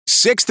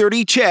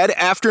6:30 CHED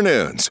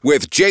Afternoons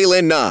with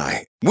Jaylen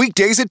Nye.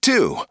 Weekdays at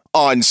 2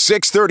 on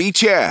 6:30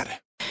 CHED.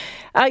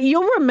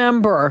 You'll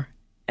remember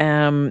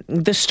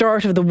the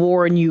start of the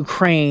war in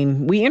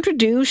Ukraine. We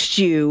introduced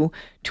you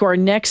to our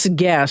next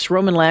guest,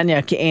 Roman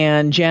Laniuk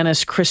and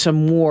Janice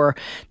Krisa-Moore.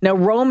 Now,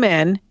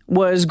 Roman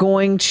was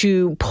going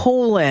to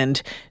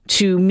Poland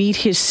to meet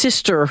his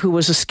sister who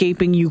was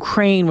escaping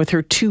Ukraine with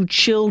her 2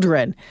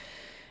 children.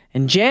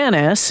 And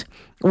Janice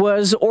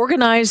was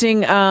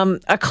organizing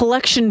a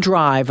collection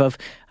drive of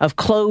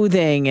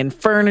clothing and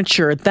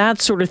furniture, that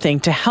sort of thing,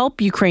 to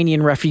help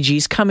Ukrainian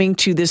refugees coming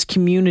to this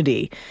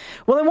community.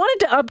 Well, I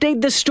wanted to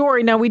update this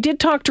story. Now, we did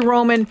talk to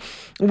Roman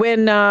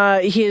when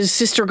his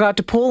sister got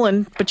to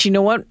Poland, but you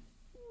know what?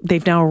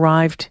 They've now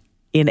arrived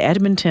in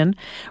Edmonton.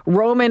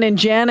 Roman and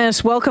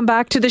Janice, welcome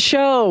back to the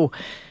show.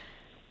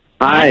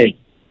 Hi.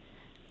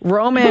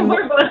 Roman.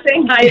 We're both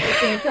saying hi at the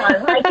same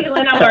time. Hi,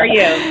 Jaylen. How are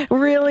you?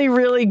 Really,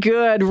 really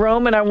good.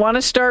 Roman, I want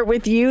to start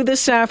with you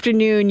this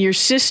afternoon. Your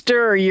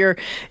sister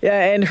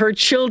and her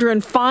children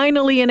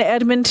finally in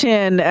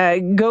Edmonton.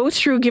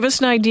 Give us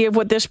an idea of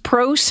what this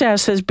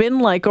process has been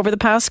like over the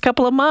past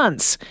couple of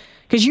months.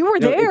 Because you were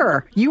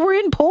there. You were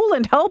in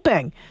Poland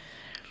helping.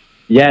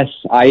 Yes,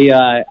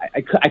 I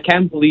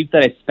can't believe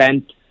that I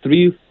spent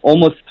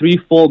almost 3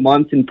 full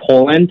months in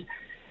Poland.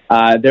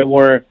 There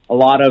were a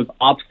lot of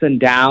ups and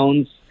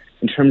downs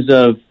in terms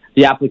of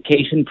the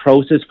application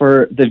process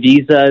for the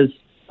visas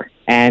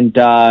and,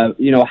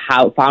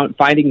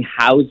 finding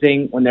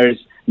housing when there's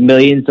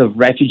millions of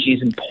refugees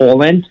in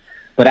Poland.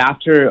 But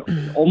after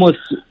almost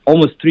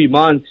 3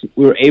 months,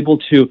 we were able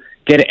to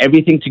get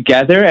everything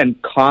together and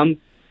come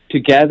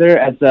together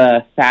as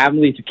a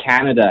family to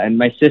Canada. And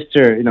my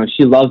sister,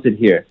 she loves it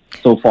here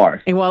so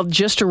far. Well,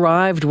 just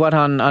arrived,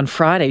 on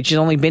Friday? She's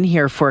only been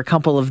here for a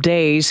couple of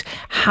days.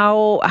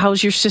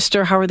 How's your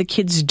sister? How are the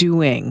kids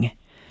doing?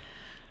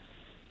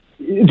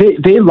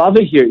 They love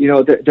it here.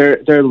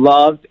 They're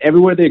loved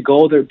everywhere they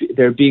go.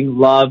 They're being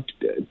loved.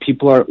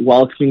 People are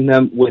welcoming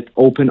them with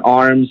open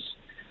arms.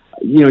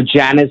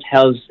 Janice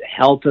has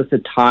helped us a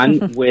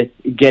ton with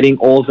getting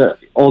all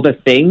the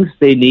things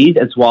they need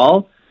as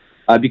well,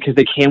 because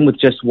they came with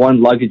just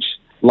one luggage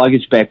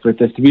bag for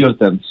the 3 of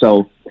them.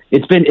 So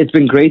it's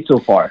been great so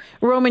far.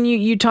 Roman,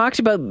 you talked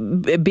about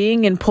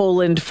being in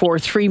Poland for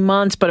 3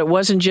 months, but it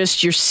wasn't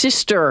just your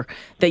sister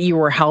that you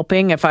were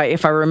helping. If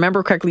I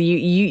remember correctly,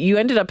 you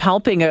ended up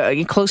helping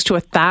close to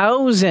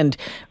 1,000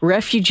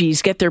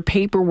 refugees get their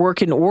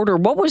paperwork in order.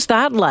 What was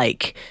that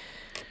like?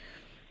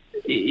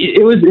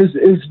 It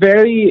was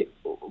very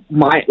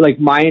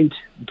mind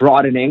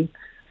broadening,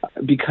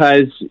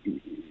 because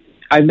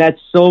I met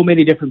so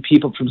many different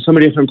people from so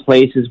many different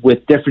places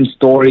with different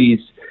stories.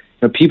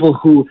 People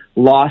who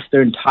lost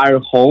their entire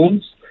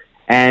homes,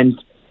 and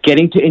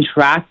getting to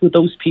interact with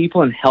those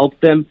people and help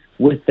them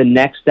with the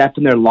next step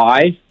in their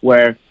life,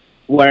 where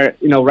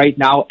right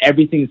now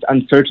everything's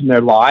uncertain in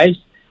their lives.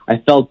 I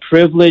felt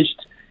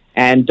privileged,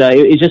 and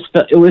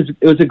it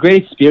was a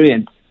great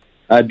experience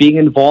being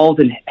involved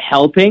in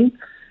helping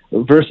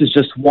versus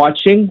just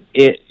watching.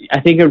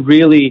 I think it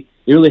really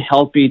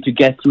helped me to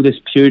get through this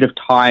period of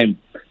time,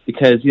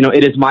 because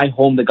it is my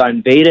home that got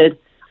invaded.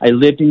 I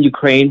lived in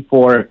Ukraine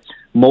for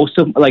most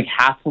of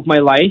half of my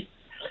life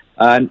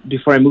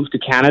before I moved to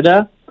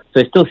Canada,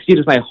 so I still see it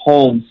as my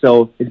home.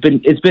 So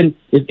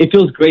it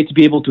feels great to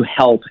be able to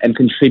help and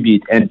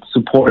contribute and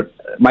support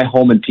my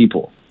home and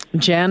people.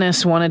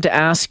 Janice, wanted to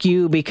ask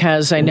you,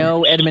 because I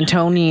know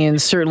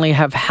Edmontonians certainly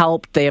have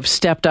helped. They have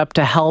stepped up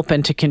to help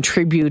and to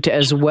contribute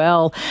as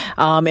well.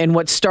 And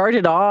what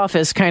started off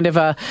as kind of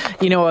a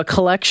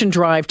collection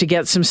drive to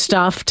get some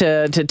stuff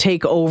to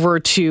take over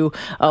to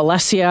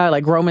Alessia,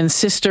 like Roman's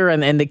sister,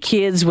 and the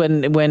kids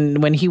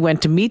when he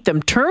went to meet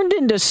them, turned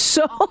into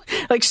so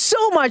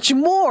much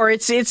more.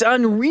 It's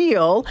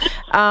unreal.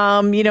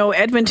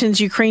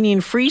 Edmonton's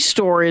Ukrainian Free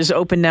Store is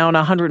open now on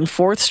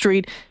 104th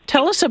Street.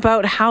 Tell us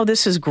about how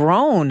this has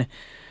grown.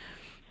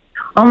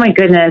 Oh, my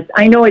goodness.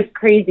 I know, it's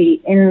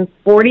crazy. In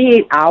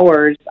 48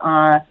 hours,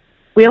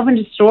 we opened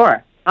a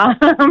store.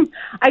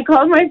 I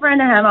called my friend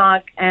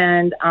Hanok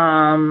and,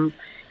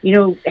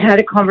 had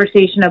a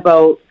conversation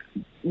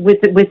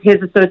with his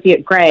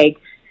associate, Greg,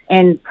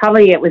 and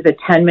probably it was a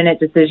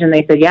 10-minute decision.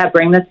 They said, yeah,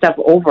 bring this stuff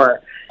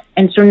over.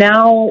 And so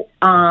now,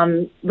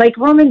 like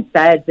Roman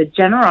said, the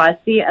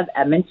generosity of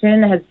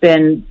Edmonton has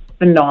been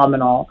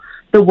phenomenal.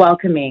 The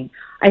welcoming.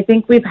 I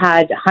think we've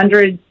had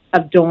hundreds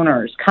of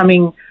donors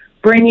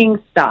bringing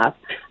stuff,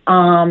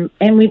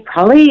 and we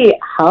probably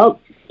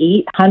helped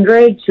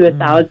 800 to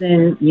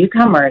 1,000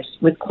 newcomers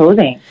with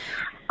clothing.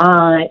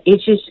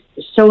 It's just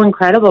so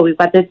incredible. We've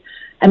got this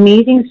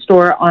amazing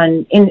store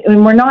and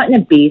we're not in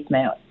a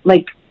basement.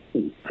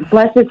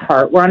 Bless his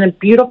heart, we're on a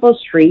beautiful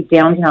street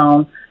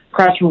downtown,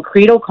 across from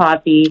Credo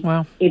Coffee.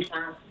 Wow.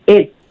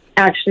 It's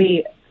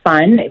actually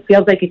fun. It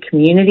feels like a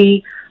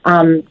community.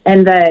 And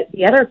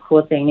the other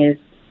cool thing is,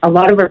 a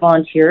lot of our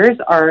volunteers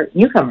are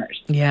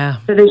newcomers. Yeah.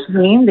 So they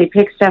came, they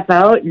pick stuff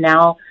out, and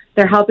now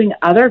they're helping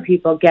other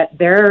people get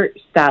their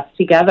stuff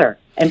together.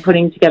 and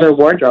putting together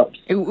wardrobes.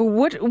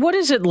 What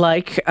is it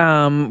like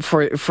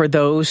for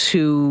those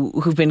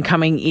who've been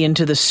coming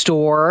into the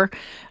store?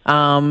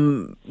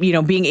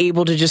 Being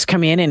able to just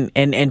come in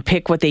and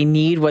pick what they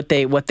need, what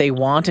they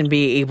want, and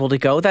be able to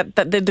go. That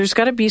there's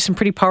got to be some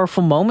pretty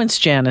powerful moments,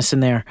 Janice, in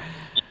there.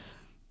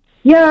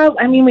 Yeah,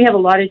 I mean, we have a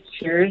lot of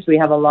cheers. We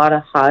have a lot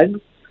of hugs.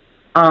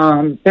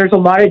 There's a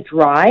lot of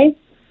drive.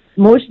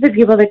 Most of the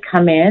people that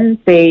come in,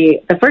 the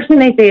first thing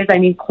they say is, I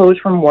need clothes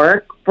for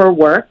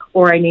work,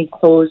 or I need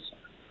clothes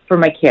for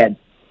my kids.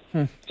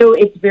 So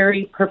it's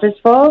very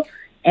purposeful,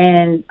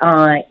 and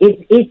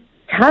it's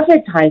tough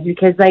at times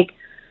because, like,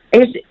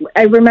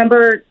 I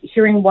remember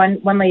hearing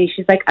one lady,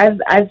 she's like,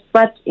 I've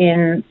slept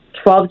in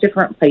 12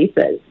 different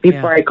places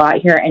before I got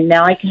here, and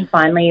now I can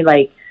finally,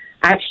 like,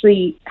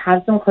 actually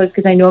have some clothes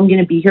because I know I'm going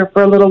to be here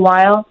for a little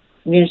while.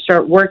 I'm going to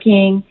start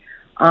working.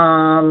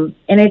 And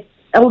it's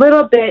a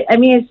little bit, I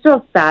mean, it's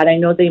still sad. I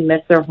know they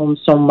miss their home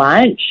so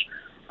much,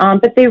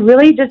 but they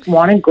really just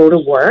want to go to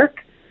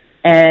work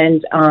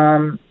and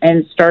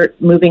start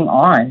moving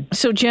on.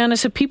 So,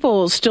 Janice, if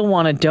people still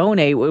want to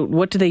donate,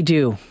 what do they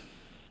do?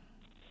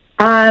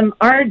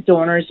 Our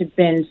donors have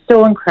been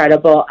so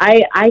incredible.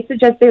 I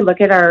suggest they look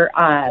at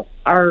our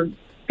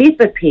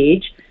Facebook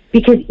page,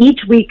 because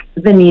each week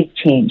the needs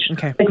change.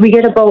 Okay. Like, we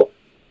get about,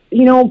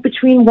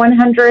 between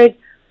 100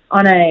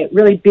 on a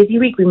really busy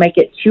week. We might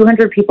get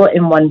 200 people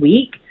in 1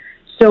 week.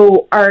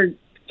 So our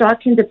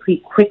stock can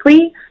deplete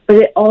quickly, but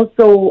it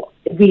also,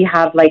 we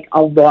have like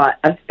a lot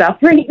of stuff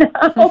right now.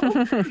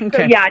 Okay.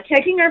 So yeah,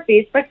 checking our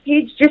Facebook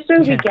page just so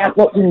we get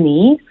what we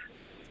need.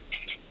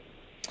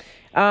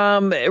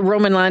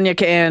 Roman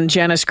Laniak and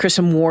Janice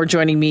Crissom-Moore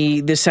joining me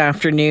this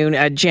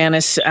afternoon.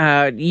 Janice,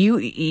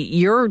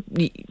 your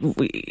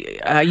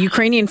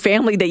Ukrainian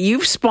family that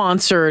you've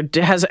sponsored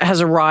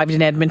has arrived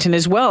in Edmonton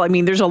as well. I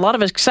mean, there's a lot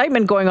of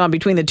excitement going on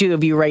between the two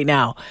of you right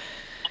now.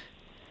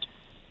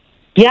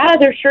 Yeah,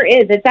 there sure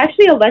is. It's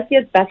actually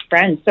Alessia's best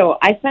friend. So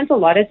I spent a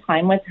lot of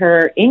time with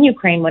her in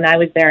Ukraine when I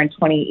was there in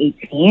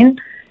 2018.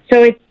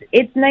 So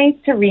it's nice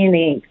to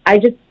reunite. I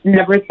just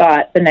never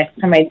thought the next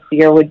time I'd see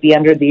her would be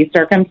under these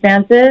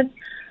circumstances.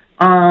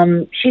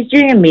 She's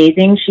doing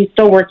amazing. She's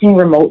still working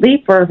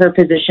remotely for her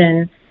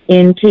position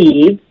in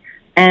Kyiv.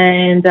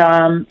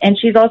 And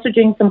she's also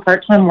doing some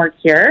part-time work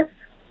here,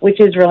 which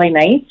is really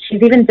nice.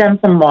 She's even done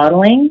some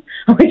modeling,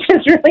 which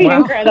is really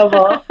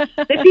incredible.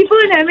 The people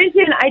in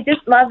Edmonton, I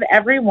just love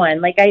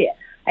everyone. Like,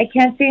 I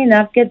can't say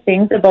enough good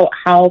things about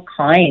how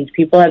kind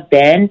people have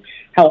been,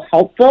 how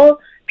helpful.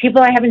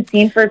 People I haven't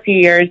seen for a few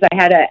years. I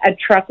had a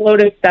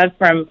truckload of stuff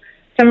from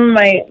some of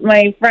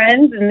my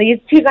friends, and these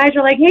two guys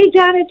are like, "Hey,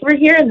 Janice, we're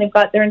here," and they've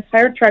got their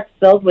entire truck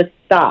filled with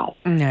stuff.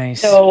 Nice.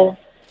 So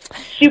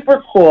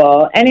super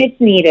cool, and it's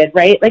needed,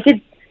 right? Like,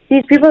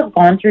 these people have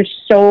gone through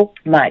so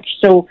much.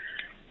 So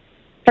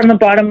from the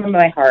bottom of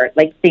my heart,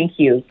 like, thank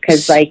you,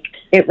 because like,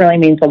 it really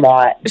means a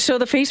lot. So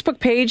the Facebook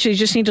page, you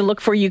just need to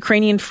look for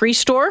Ukrainian Free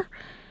Store?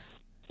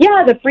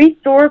 Yeah, the free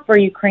store for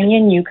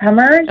Ukrainian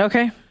newcomers.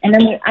 Okay. And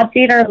then we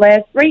update our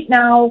list. Right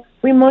now,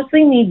 we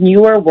mostly need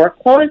newer work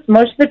clothes.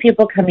 Most of the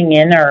people coming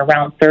in are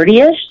around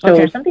 30-ish,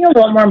 so something a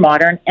little more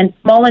modern, and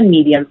small and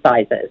medium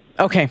sizes.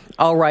 Okay.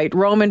 All right.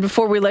 Roman,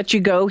 before we let you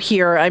go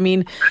here, I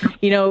mean,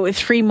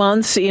 3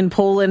 months in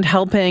Poland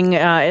helping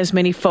as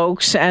many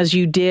folks as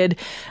you did.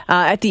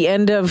 At the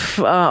end of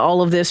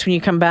all of this, when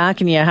you come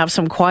back and you have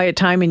some quiet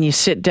time and you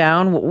sit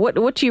down,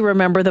 what do you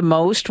remember the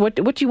most? What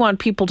do you want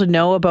people to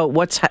know about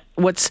what's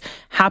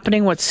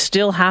happening, what's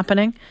still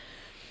happening?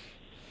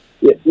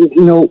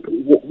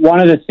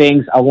 One of the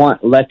things I want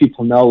to let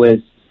people know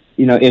is,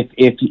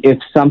 if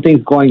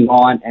something's going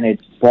on and it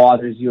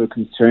bothers you or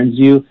concerns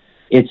you,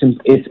 it's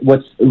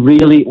what's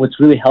really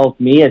helped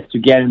me is to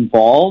get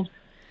involved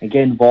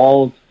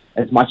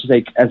as much as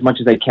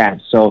I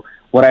can. So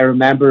what I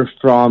remember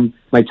from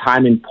my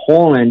time in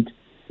Poland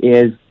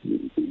is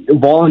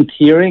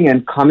volunteering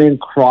and coming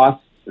across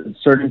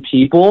certain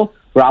people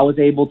where I was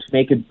able to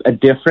make a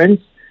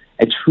difference,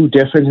 a true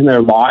difference in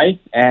their life,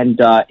 and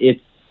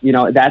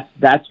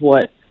that's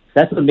what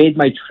made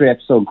my trip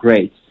so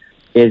great.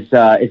 Is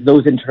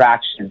those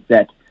interactions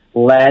that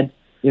led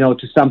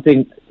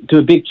to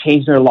a big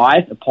change in their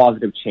life, a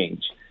positive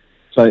change.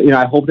 So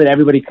I hope that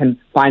everybody can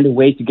find a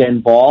way to get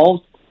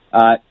involved,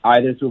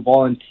 either through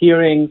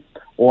volunteering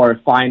or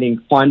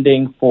finding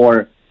funding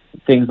for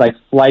things like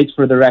flights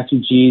for the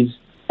refugees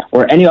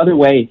or any other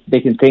way they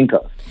can think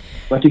of,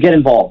 but to get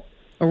involved.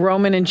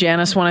 Roman and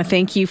Janice, want to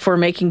thank you for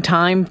making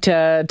time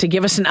to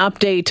give us an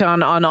update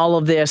on all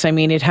of this. I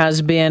mean, it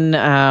has been,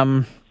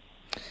 I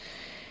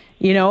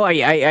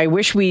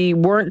wish we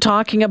weren't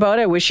talking about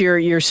it. I wish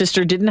your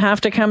sister didn't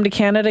have to come to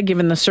Canada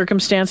given the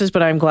circumstances,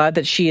 but I'm glad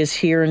that she is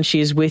here and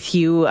she is with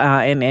you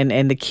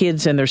and the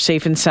kids, and they're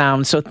safe and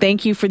sound. So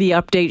thank you for the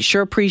update.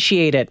 Sure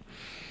appreciate it.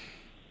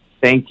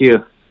 Thank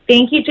you.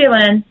 Thank you,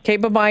 Jalen. Okay,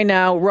 bye-bye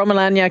now. Roman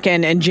Laniak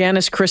and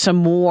Janice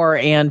Crissom-Moore.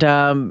 And,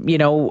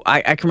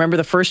 I can remember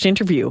the first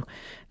interview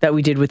that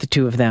we did with the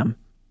two of them.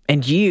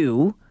 And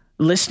you,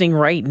 listening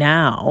right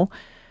now,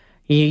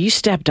 you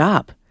stepped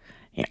up.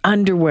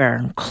 underwear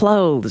and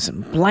clothes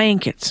and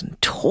blankets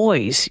and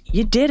toys.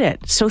 You did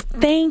it. So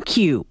thank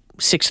you,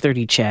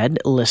 630 Ched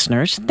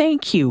listeners.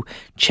 Thank you,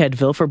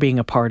 Chedville, for being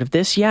a part of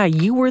this. Yeah,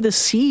 you were the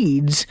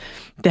seeds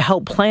to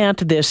help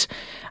plant this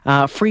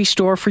free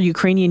store for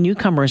Ukrainian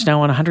newcomers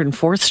now on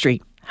 104th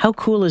Street. How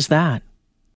cool is that?